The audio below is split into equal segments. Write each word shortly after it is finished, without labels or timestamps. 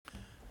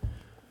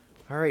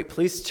All right,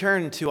 please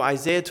turn to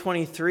Isaiah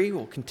 23.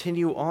 We'll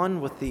continue on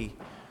with the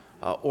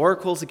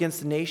oracles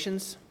against the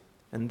nations.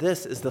 And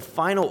this is the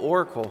final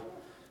oracle.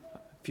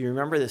 If you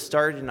remember, this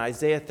started in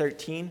Isaiah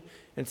 13,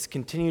 and it's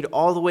continued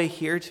all the way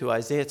here to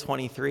Isaiah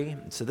 23.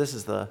 So this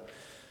is the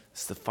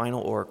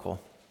final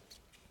oracle.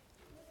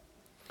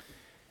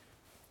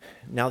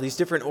 Now, these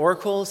different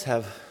oracles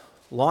have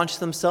launched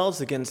themselves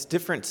against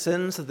different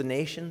sins of the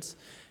nations.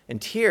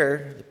 And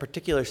here, the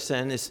particular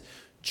sin is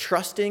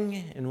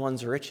trusting in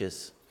one's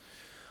riches.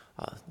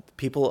 The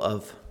people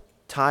of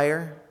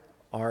Tyre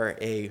are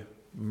a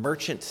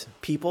merchant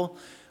people.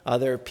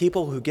 They're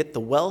people who get the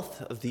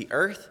wealth of the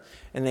earth,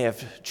 and they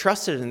have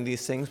trusted in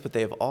these things, but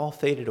they have all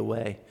faded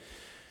away.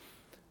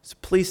 So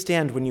please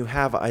stand when you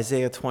have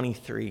Isaiah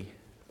 23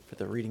 for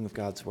the reading of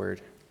God's word.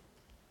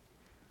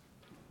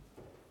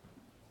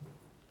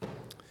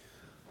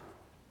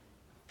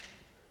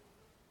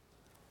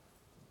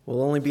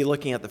 We'll only be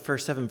looking at the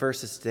first 7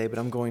 verses today, but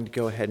I'm going to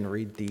go ahead and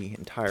read the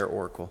entire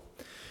oracle.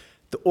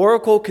 The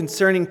oracle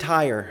concerning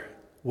Tyre.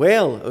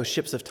 Wail, O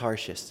ships of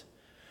Tarshish!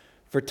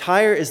 For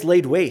Tyre is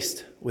laid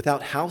waste,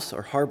 without house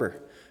or harbor.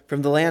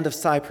 From the land of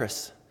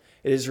Cyprus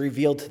it is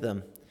revealed to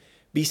them.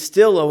 Be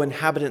still, O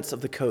inhabitants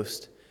of the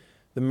coast.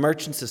 The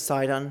merchants of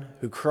Sidon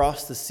who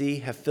crossed the sea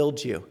have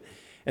filled you.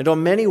 And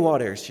on many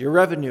waters your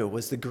revenue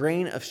was the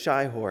grain of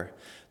Shihor,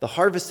 the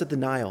harvest of the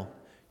Nile.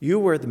 You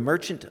were the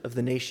merchant of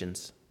the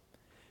nations.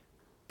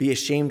 Be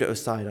ashamed, O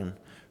Sidon,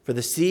 for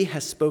the sea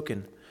has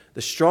spoken,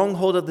 the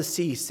stronghold of the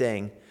sea,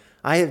 saying,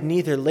 I have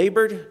neither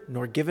labored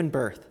nor given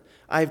birth.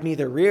 I have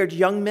neither reared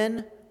young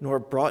men nor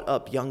brought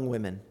up young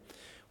women.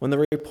 When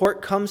the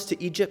report comes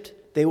to Egypt,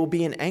 they will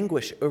be in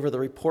anguish over the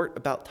report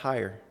about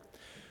Tyre.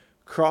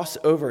 Cross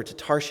over to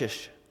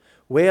Tarshish.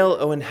 Wail,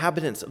 O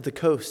inhabitants of the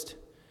coast.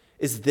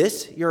 Is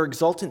this your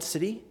exultant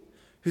city,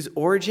 whose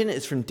origin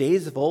is from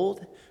days of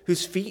old,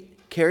 whose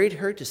feet carried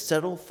her to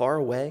settle far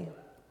away?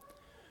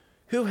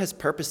 Who has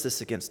purposed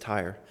this against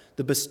Tyre,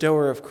 the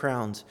bestower of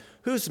crowns,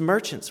 whose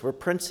merchants were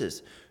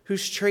princes,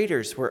 whose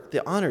traders were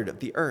the honored of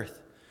the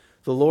earth?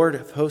 The Lord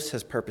of hosts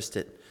has purposed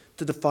it,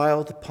 to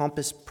defile the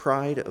pompous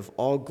pride of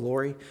all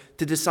glory,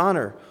 to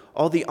dishonor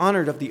all the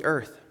honored of the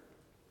earth.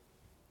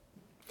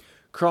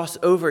 Cross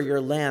over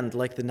your land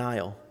like the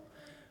Nile,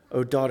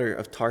 O daughter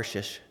of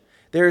Tarshish.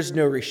 There is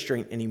no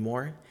restraint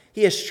anymore.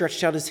 He has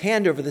stretched out his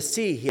hand over the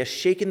sea. He has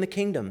shaken the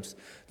kingdoms.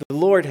 The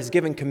Lord has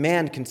given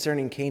command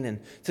concerning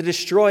Canaan to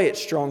destroy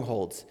its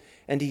strongholds.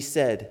 And he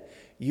said,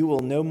 You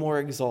will no more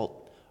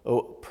exult, O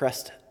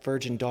oppressed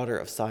virgin daughter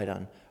of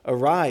Sidon.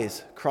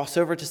 Arise, cross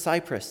over to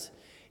Cyprus.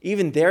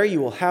 Even there you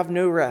will have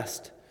no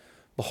rest.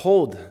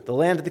 Behold, the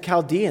land of the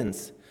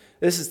Chaldeans.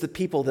 This is the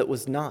people that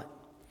was not.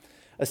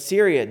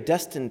 Assyria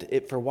destined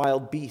it for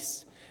wild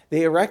beasts.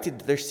 They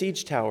erected their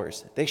siege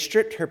towers. They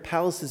stripped her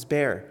palaces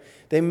bare.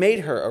 They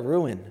made her a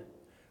ruin.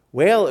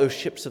 Wail, O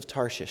ships of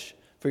Tarshish,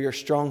 for your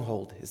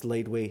stronghold is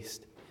laid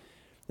waste.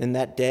 In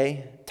that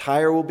day,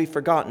 Tyre will be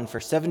forgotten for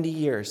 70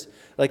 years,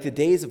 like the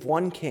days of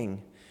one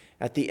king.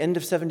 At the end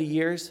of 70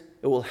 years,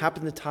 it will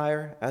happen to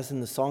Tyre as in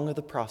the song of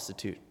the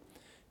prostitute.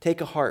 Take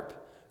a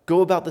harp,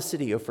 go about the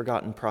city, O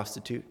forgotten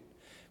prostitute.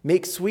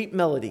 Make sweet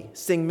melody,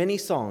 sing many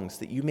songs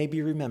that you may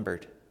be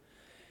remembered.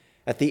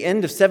 At the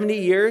end of 70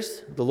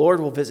 years, the Lord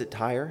will visit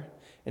Tyre,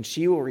 and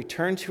she will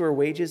return to her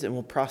wages and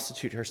will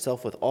prostitute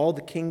herself with all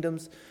the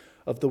kingdoms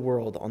of the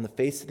world on the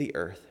face of the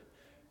earth.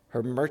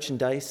 Her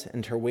merchandise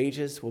and her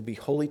wages will be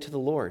holy to the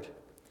Lord.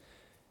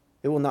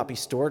 It will not be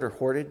stored or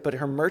hoarded, but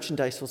her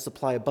merchandise will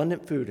supply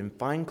abundant food and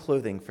fine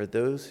clothing for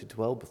those who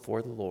dwell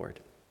before the Lord.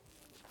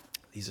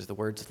 These are the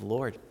words of the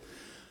Lord.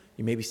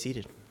 You may be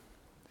seated.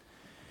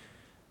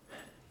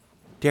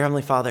 Dear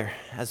Heavenly Father,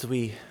 as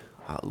we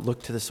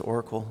look to this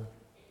oracle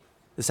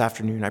this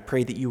afternoon, I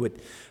pray that you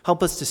would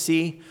help us to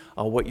see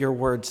what your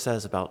word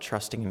says about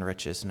trusting in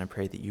riches, and I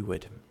pray that you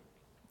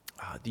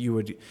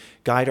would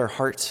guide our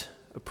hearts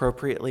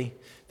appropriately,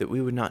 that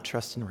we would not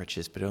trust in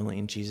riches, but only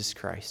in Jesus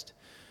Christ,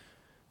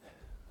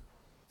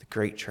 the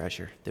great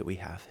treasure that we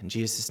have. In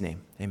Jesus'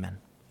 name, amen.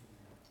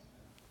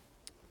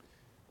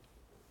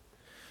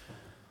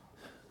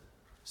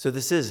 So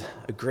this is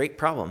a great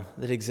problem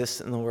that exists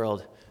in the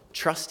world,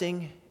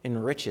 trusting in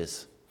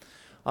riches.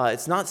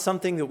 It's not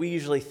something that we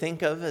usually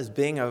think of as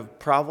being a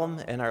problem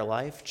in our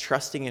life,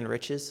 trusting in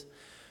riches,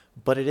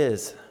 but it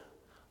is.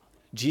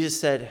 Jesus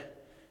said,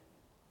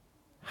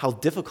 how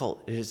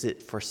difficult is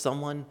it for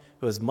someone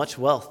who has much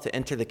wealth to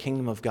enter the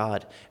kingdom of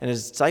God? And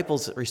his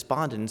disciples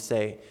responded and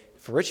say,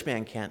 if a rich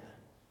man can't,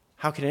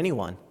 how can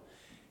anyone?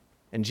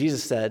 And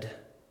Jesus said,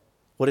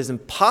 what is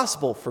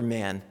impossible for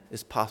man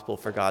is possible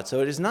for God.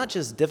 So it is not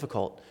just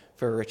difficult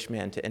for a rich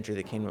man to enter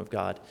the kingdom of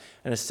God.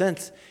 In a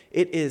sense,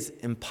 it is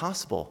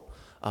impossible.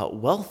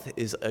 Wealth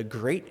is a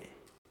great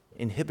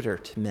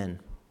inhibitor to men.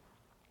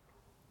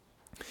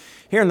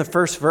 Here in the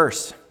first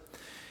verse,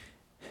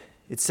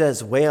 it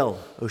says, Wail,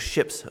 O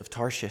ships of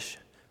Tarshish,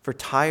 for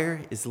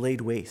Tyre is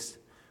laid waste,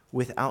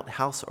 without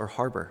house or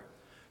harbor.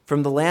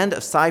 From the land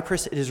of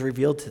Cyprus it is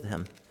revealed to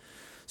them.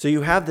 So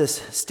you have this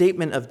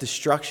statement of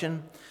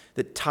destruction,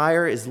 that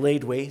Tyre is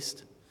laid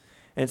waste.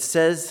 And it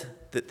says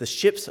that the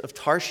ships of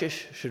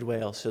Tarshish should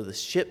wail. So the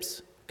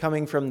ships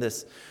coming from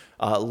this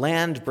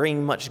land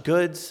bringing much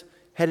goods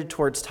headed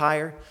towards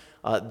Tyre,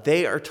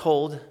 they are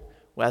told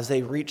as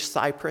they reach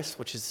Cyprus,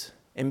 which is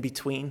in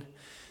between,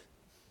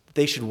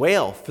 they should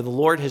wail, for the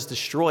Lord has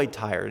destroyed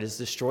Tyre. It has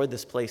destroyed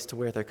this place to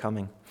where they're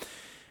coming.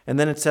 And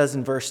then it says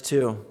in verse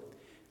 2,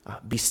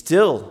 be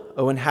still,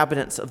 O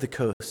inhabitants of the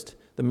coast,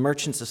 the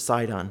merchants of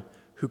Sidon,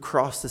 who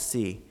cross the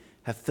sea,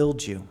 have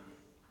filled you.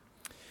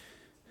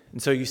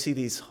 And so you see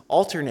these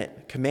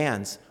alternate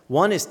commands.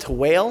 One is to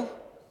wail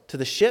to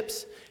the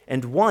ships,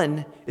 and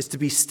one is to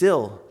be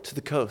still to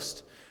the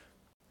coast.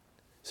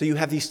 So you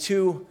have these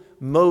two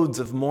modes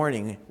of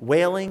mourning,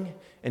 wailing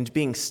and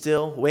being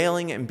still,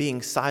 wailing and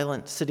being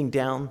silent, sitting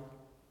down,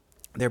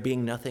 there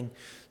being nothing.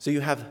 So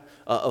you have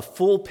a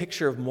full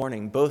picture of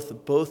mourning,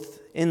 both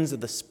ends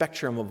of the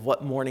spectrum of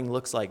what mourning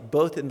looks like,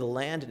 both in the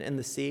land and in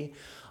the sea.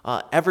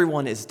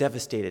 Everyone is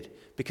devastated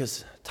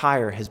because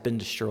Tyre has been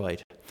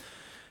destroyed.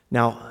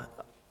 Now,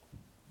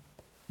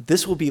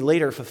 this will be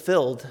later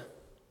fulfilled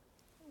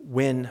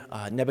when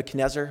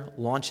Nebuchadnezzar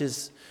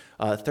launches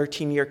a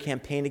 13-year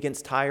campaign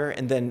against Tyre,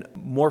 and then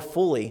more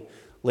fully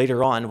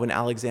later on when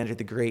Alexander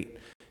the Great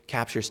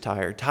captures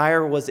Tyre.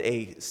 Tyre was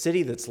a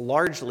city that's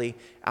largely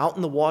out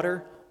in the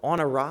water, on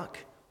a rock,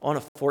 on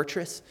a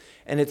fortress,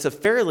 and it's a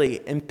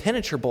fairly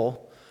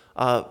impenetrable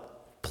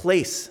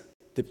place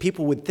that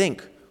people would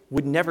think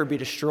would never be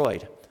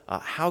destroyed.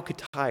 How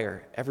could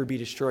Tyre ever be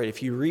destroyed?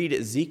 If you read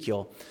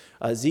Ezekiel,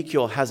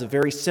 Ezekiel has a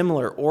very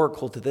similar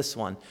oracle to this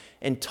one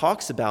and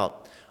talks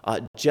about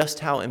just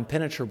how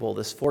impenetrable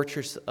this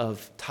fortress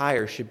of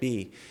Tyre should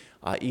be,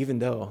 even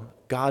though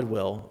God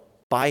will,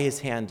 by his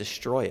hand,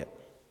 destroy it.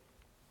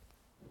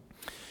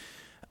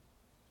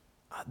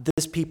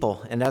 This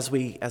people, and as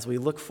we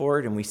look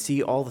forward and we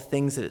see all the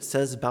things that it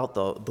says about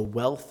the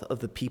wealth of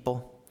the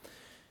people,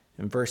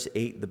 in verse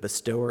 8, the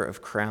bestower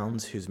of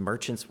crowns, whose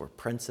merchants were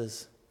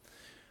princes,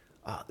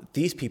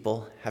 these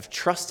people have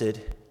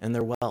trusted in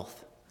their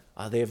wealth.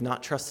 They have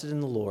not trusted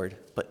in the Lord,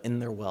 but in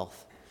their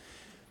wealth.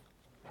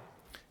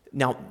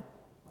 Now,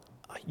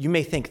 you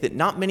may think that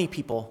not many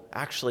people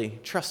actually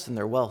trust in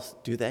their wealth,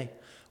 do they?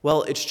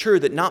 Well, it's true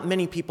that not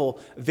many people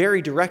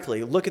very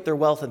directly look at their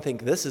wealth and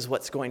think, this is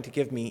what's going to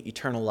give me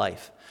eternal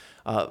life.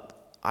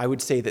 I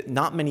would say that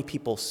not many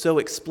people so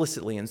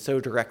explicitly and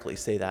so directly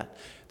say that.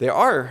 There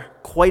are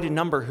quite a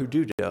number who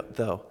do,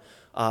 though.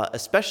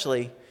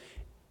 Especially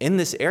in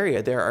this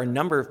area, there are a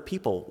number of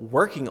people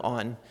working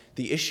on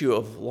the issue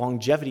of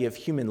longevity of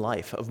human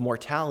life, of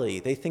mortality.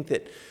 They think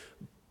that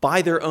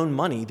by their own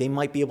money, they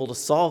might be able to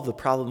solve the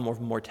problem of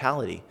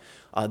mortality.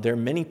 There are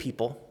many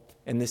people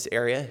in this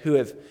area who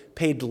have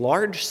paid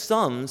large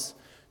sums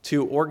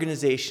to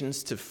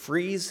organizations to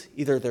freeze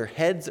either their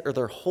heads or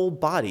their whole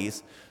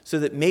bodies so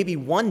that maybe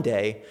one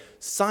day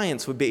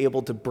science would be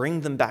able to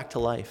bring them back to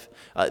life.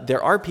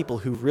 There are people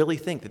who really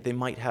think that they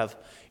might have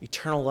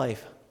eternal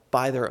life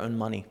by their own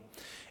money.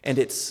 And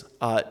it's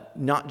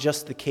not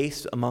just the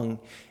case among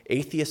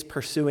atheists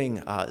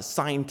pursuing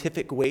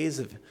scientific ways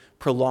of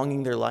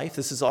prolonging their life.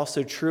 This is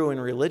also true in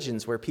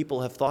religions where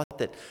people have thought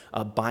that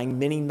buying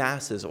many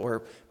masses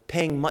or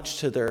paying much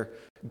to their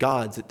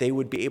gods, that they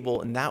would be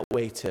able in that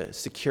way to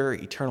secure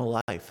eternal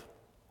life.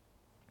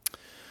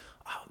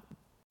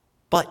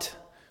 But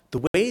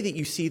the way that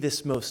you see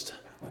this most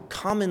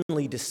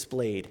commonly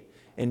displayed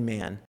in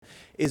man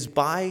is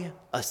by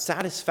a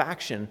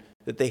satisfaction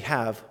that they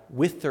have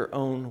with their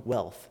own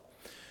wealth.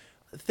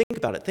 Think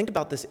about it. Think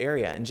about this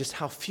area and just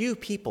how few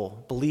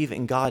people believe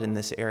in God in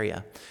this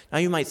area. Now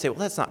you might say, well,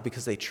 that's not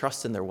because they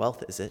trust in their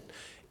wealth, is it?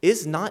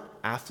 Is not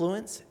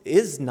affluence,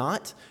 is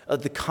not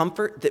the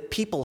comfort that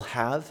people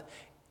have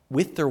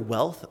with their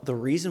wealth the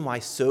reason why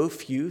so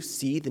few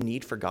see the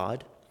need for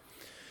God?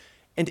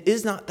 And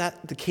is not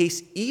that the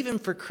case even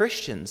for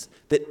Christians,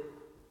 that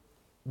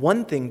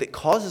one thing that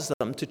causes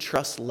them to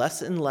trust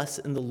less and less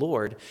in the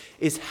Lord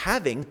is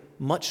having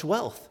much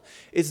wealth,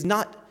 is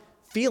not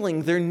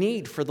feeling their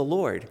need for the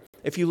Lord.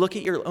 If you look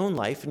at your own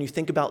life and you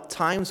think about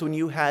times when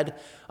you had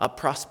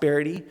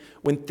prosperity,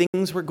 when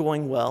things were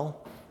going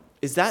well,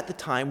 is that the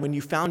time when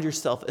you found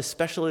yourself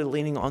especially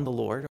leaning on the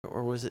Lord,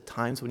 or was it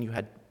times when you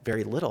had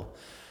very little?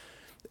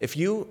 If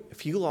you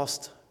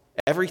lost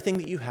everything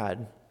that you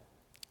had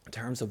in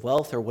terms of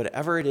wealth or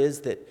whatever it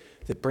is that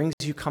brings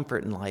you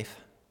comfort in life,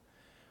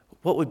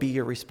 what would be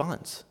your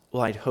response?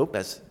 Well, I'd hope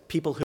as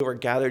people who are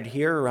gathered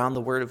here around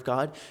the Word of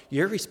God,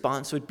 your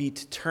response would be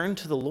to turn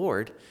to the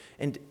Lord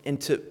and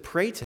to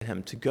pray to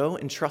Him, to go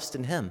and trust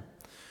in Him.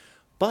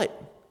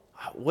 But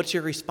what's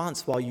your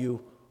response while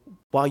you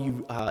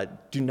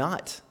do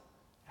not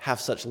have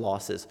such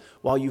losses,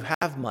 while you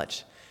have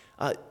much?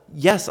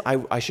 Yes,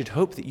 I should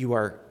hope that you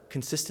are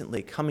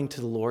consistently coming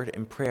to the Lord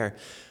in prayer,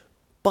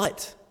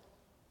 but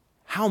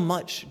how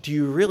much do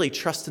you really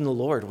trust in the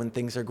Lord when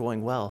things are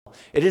going well?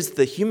 It is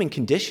the human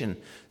condition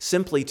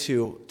simply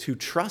to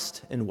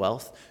trust in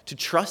wealth, to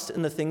trust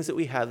in the things that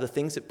we have, the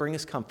things that bring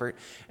us comfort,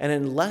 and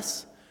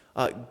unless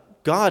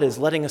God is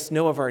letting us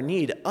know of our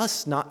need,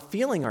 us not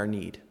feeling our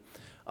need,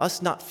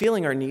 us not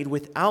feeling our need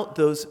without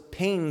those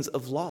pains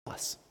of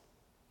loss.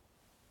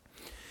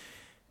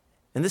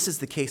 And this is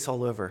the case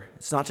all over.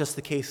 It's not just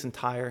the case in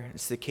Tyre,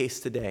 it's the case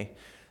today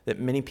that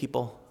many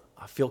people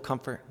feel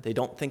comfort. They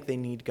don't think they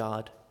need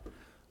God.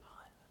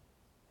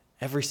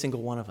 Every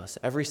single one of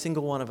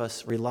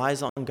us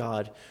relies on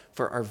God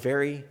for our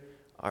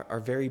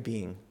very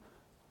being,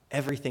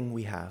 everything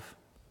we have.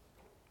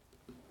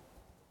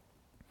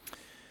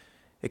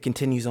 It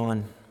continues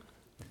on.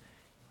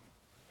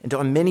 And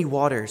on many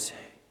waters,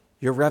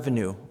 your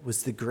revenue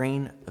was the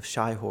grain of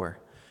Shihor,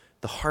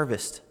 the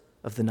harvest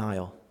of the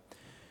Nile.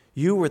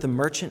 You were the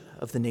merchant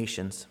of the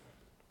nations.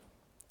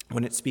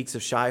 When it speaks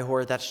of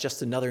Shihor, that's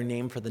just another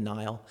name for the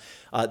Nile.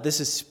 This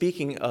is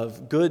speaking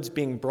of goods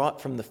being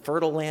brought from the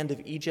fertile land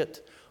of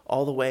Egypt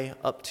all the way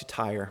up to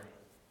Tyre.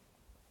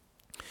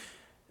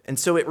 And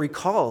so it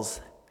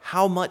recalls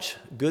how much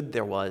good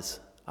there was,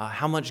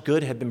 how much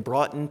good had been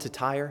brought into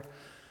Tyre.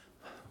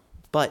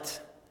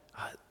 But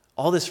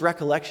all this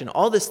recollection,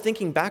 all this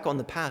thinking back on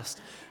the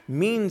past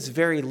means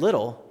very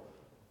little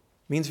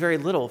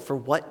for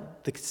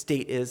what the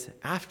state is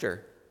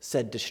after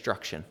said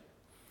destruction.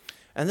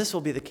 And this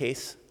will be the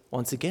case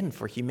once again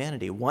for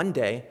humanity. One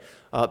day,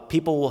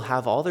 people will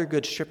have all their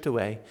goods stripped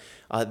away.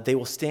 They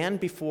will stand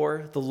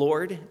before the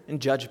Lord in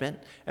judgment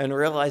and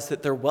realize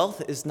that their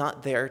wealth is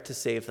not there to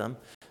save them,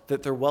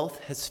 that their wealth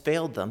has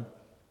failed them.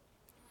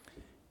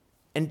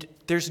 And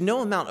there's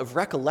no amount of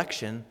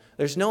recollection,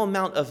 there's no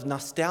amount of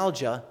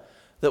nostalgia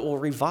that will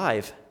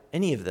revive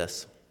any of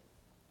this.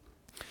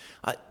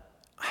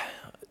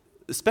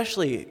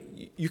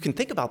 Especially, you can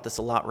think about this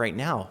a lot right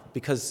now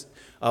because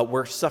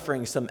we're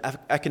suffering some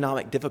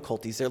economic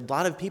difficulties. There are a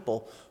lot of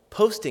people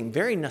posting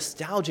very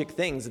nostalgic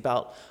things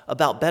about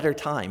better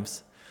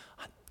times.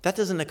 That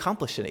doesn't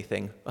accomplish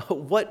anything.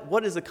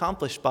 What is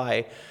accomplished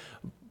by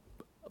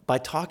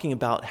talking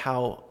about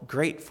how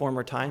great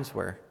former times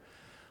were?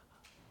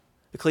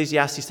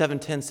 Ecclesiastes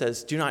 7:10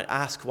 says, "Do not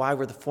ask why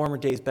were the former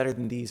days better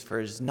than these, for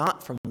it is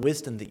not from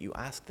wisdom that you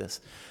ask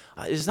this."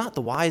 It is not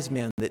the wise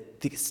man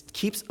that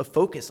keeps a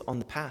focus on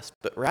the past,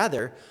 but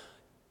rather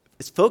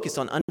is focused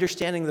on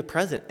understanding the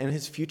present and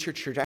his future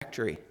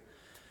trajectory.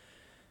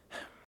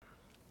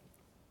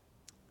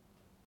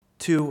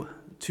 To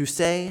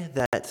say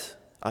that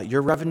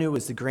your revenue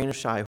is the grain of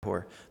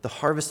Shihor, the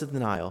harvest of the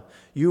Nile,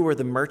 you were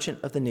the merchant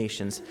of the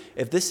nations.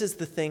 If this is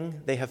the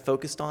thing they have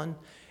focused on,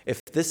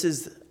 if this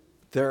is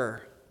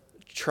their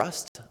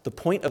trust, the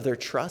point of their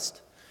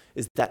trust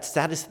is that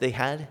status they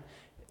had,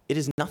 it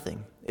is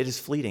nothing. It is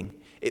fleeting.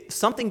 It's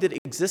something that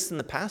exists in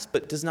the past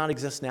but does not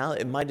exist now.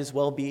 It might as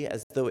well be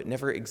as though it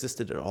never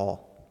existed at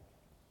all.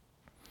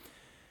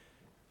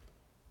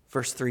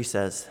 Verse 4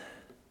 says,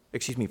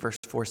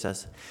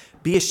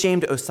 "Be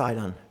ashamed, O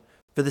Sidon,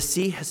 for the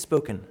sea has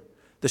spoken,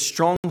 the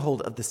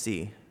stronghold of the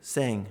sea,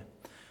 saying,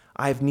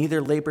 I have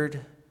neither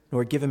labored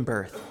nor given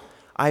birth.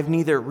 I have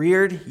neither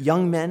reared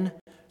young men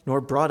nor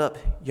brought up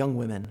young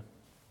women.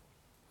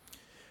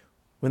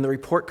 When the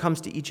report comes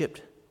to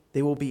Egypt,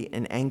 they will be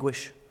in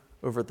anguish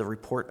over the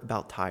report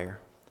about Tyre.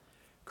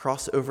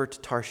 Cross over to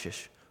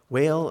Tarshish.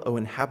 Wail, O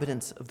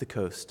inhabitants of the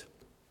coast."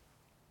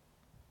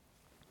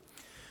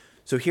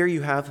 So here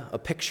you have a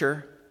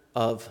picture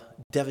of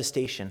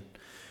devastation.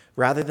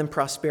 Rather than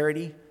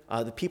prosperity,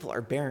 the people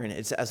are barren.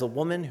 It's as a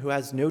woman who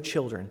has no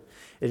children.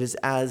 It is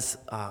as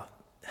a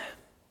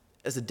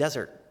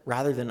desert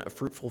rather than a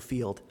fruitful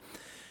field.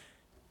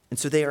 And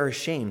so they are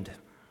ashamed.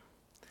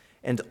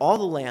 And all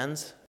the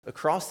lands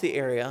across the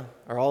area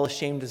are all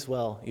ashamed as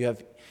well. You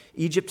have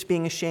Egypt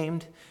being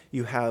ashamed.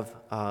 You have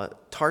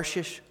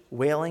Tarshish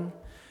wailing.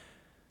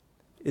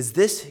 "Is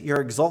this your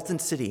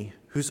exultant city,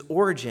 whose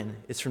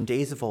origin is from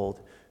days of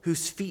old,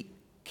 whose feet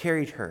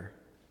carried her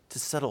to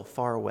settle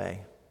far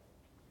away?"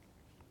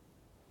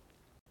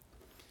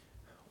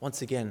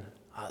 Once again,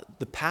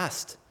 the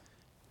past,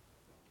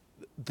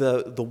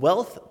 the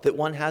wealth that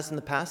one has in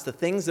the past, the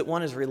things that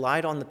one has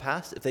relied on in the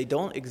past, if they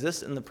don't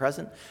exist in the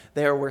present,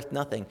 they are worth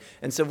nothing.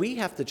 And so we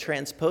have to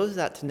transpose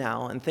that to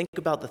now and think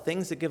about the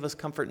things that give us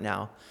comfort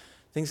now,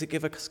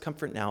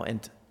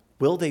 and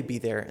will they be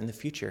there in the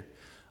future?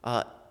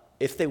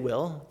 If they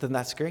will, then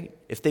that's great.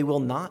 If they will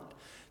not,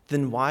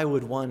 then why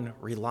would one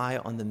rely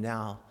on them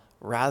now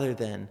rather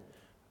than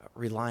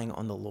relying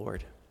on the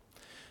Lord?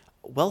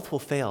 Wealth will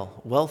fail.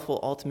 Wealth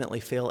will ultimately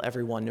fail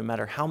everyone, no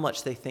matter how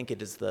much they think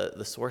it is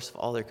the source of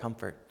all their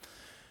comfort.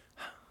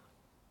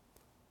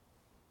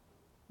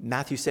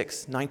 Matthew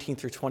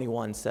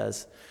 6:19-21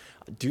 says,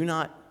 Do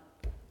not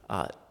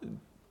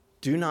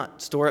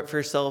store up for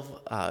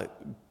yourself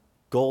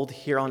gold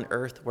here on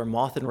earth where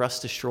moth and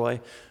rust destroy,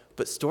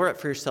 but store up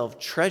for yourself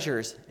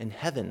treasures in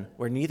heaven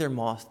where neither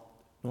moth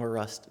nor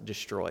rust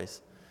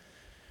destroys.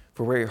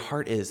 For where your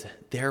heart is,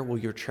 there will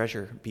your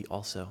treasure be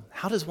also.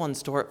 How does one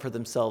store up for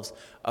themselves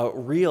a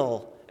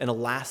real and a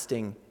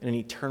lasting and an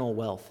eternal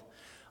wealth?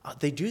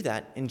 They do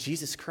that in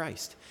Jesus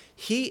Christ.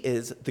 He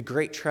is the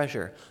great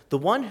treasure. The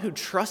one who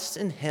trusts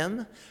in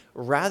him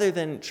rather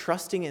than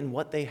trusting in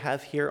what they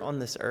have here on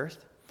this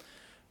earth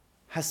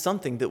has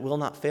something that will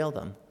not fail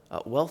them.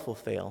 Wealth will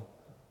fail,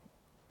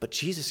 but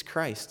Jesus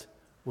Christ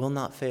will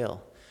not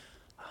fail.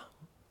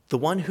 The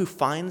one who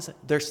finds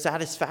their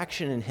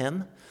satisfaction in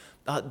him,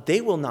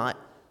 they will not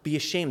be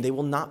ashamed. They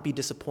will not be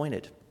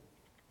disappointed.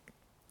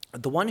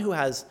 The one who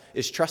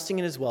is trusting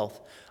in his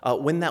wealth,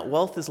 when that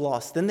wealth is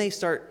lost, then they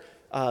start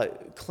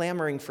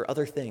clamoring for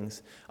other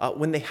things.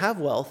 When they have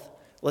wealth,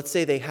 let's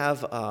say they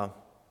have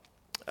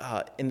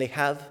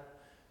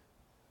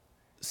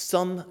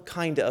some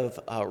kind of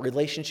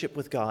relationship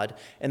with God,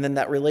 and then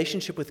that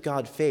relationship with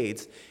God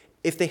fades.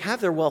 If they have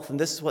their wealth and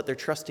this is what they're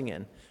trusting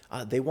in,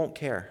 they won't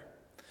care.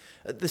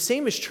 The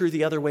same is true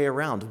the other way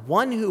around.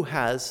 One who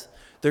has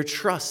their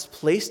trust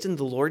placed in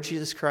the Lord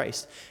Jesus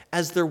Christ,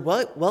 as their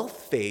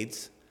wealth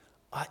fades,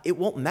 it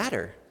won't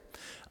matter.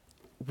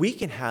 We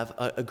can have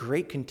a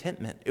great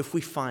contentment if we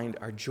find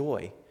our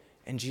joy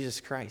in Jesus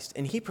Christ.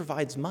 And he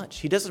provides much.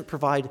 He doesn't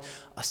provide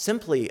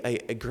simply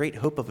a great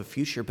hope of a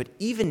future, but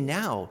even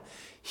now,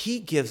 he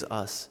gives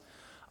us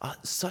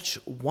such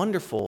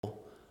wonderful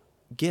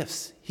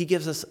gifts. He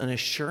gives us an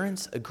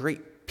assurance, a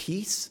great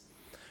peace,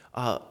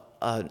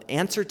 an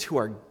answer to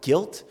our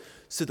guilt,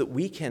 so that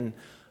we can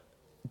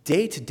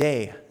day to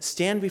day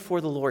stand before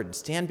the Lord,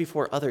 stand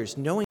before others,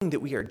 knowing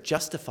that we are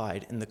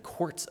justified in the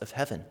courts of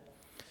heaven.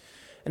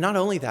 And not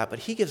only that, but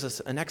he gives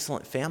us an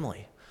excellent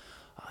family.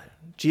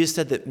 Jesus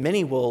said that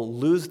many will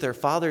lose their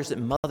fathers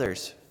and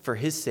mothers for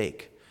his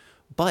sake,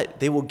 but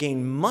they will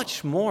gain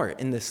much more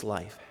in this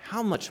life.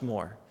 How much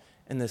more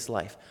in this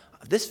life?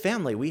 This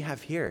family we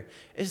have here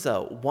is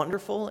a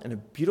wonderful and a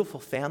beautiful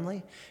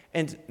family.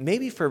 And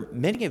maybe for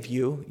many of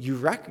you, you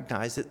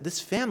recognize that this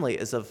family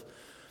is of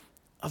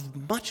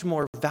much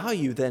more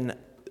value than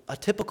a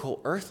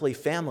typical earthly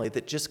family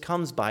that just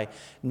comes by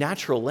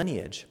natural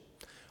lineage.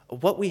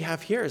 What we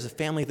have here is a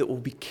family that will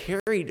be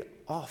carried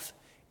off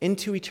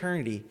into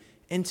eternity,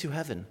 into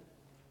heaven.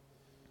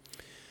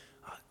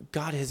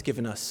 God has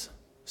given us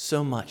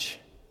so much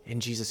in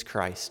Jesus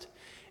Christ.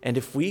 And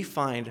if we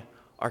find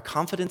our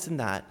confidence in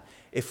that,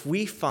 if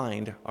we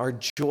find our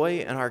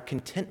joy and our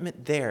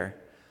contentment there,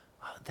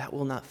 that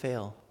will not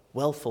fail.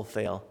 Wealth will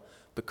fail,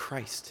 but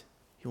Christ,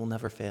 he will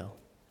never fail.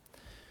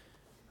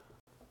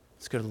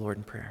 Let's go to the Lord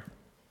in prayer.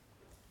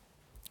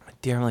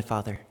 Dear Heavenly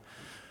Father,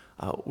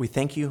 we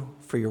thank you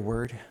for your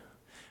word.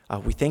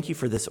 We thank you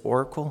for this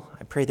oracle.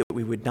 I pray that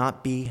we would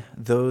not be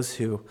those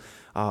who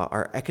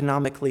are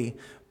economically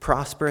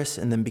prosperous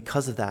and then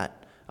because of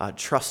that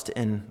trust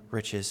in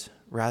riches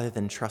rather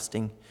than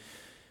trusting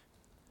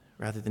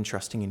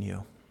in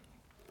you.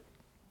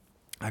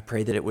 I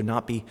pray that it would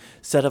not be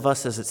said of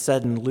us as it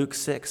said in Luke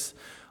 6,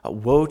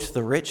 woe to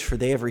the rich, for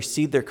they have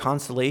received their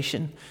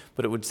consolation,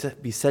 but it would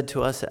be said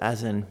to us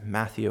as in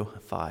Matthew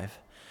 5,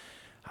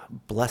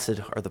 blessed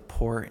are the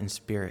poor in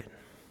spirit.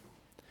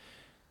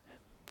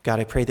 God,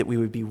 I pray that we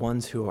would be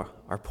ones who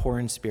are poor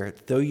in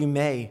spirit. Though you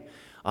may,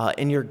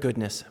 in your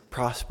goodness,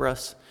 prosper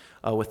us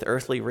with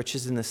earthly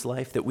riches in this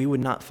life, that we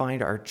would not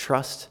find our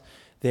trust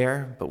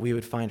there, but we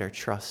would find our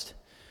trust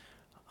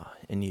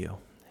in you.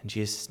 In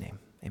Jesus' name,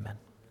 amen.